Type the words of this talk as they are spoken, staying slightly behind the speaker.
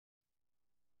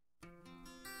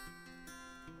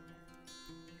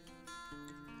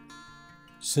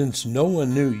Since no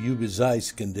one knew Yuba's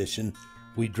ice condition,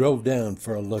 we drove down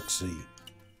for a look-see.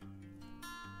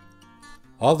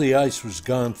 All the ice was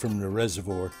gone from the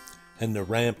reservoir, and the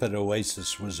ramp at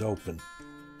Oasis was open.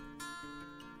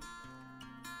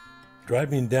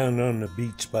 Driving down on the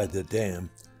beach by the dam,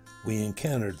 we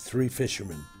encountered 3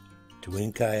 fishermen, 2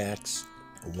 in kayaks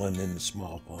and 1 in a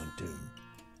small pontoon.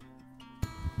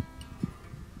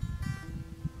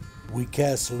 We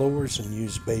cast lures and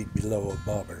used bait below a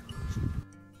bobber.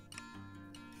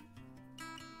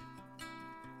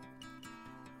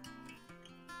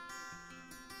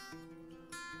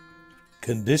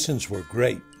 Conditions were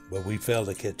great, but we failed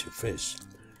to catch a fish.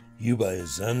 Yuba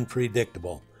is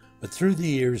unpredictable, but through the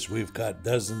years we've caught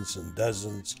dozens and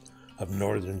dozens of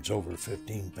northerns over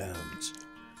 15 pounds.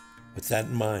 With that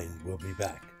in mind, we'll be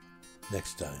back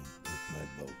next time with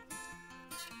my boat.